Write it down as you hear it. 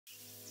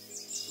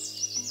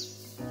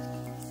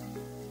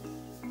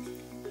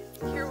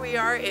we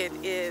are. It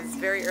is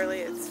very early.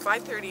 It's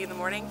 5:30 in the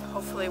morning.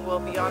 Hopefully we'll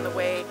be on the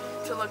way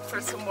to look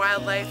for some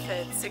wildlife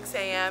at 6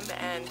 a.m.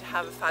 and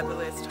have a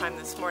fabulous time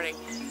this morning.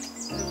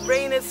 The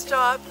rain has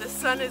stopped, the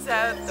sun is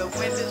out, the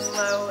wind is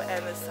low,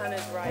 and the sun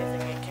is rising.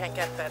 It can't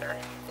get better.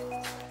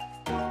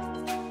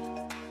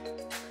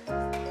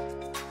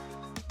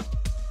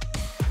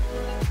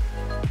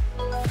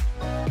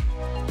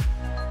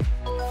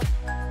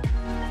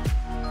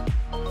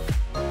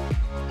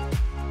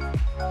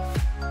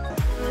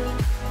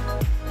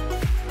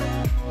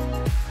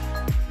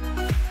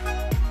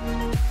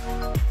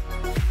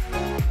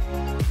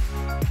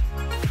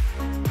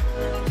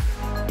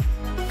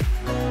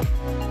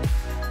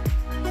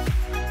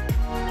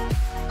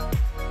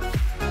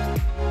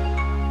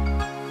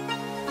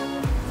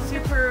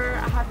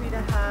 Happy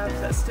to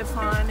have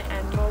Stefan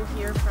and Mo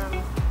here from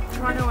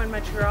Toronto and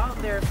Montreal.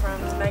 They're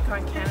from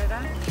Nikon Canada,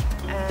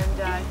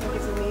 and I think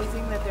it's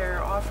amazing that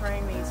they're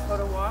offering these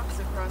photo walks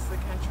across the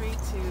country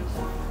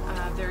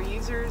to their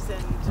users,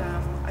 and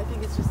I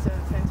think it's just a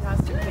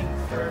fantastic thing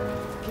for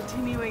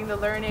continuing the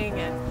learning,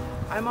 and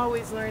I'm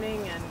always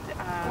learning, and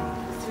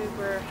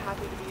super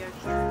happy to be out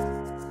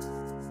here.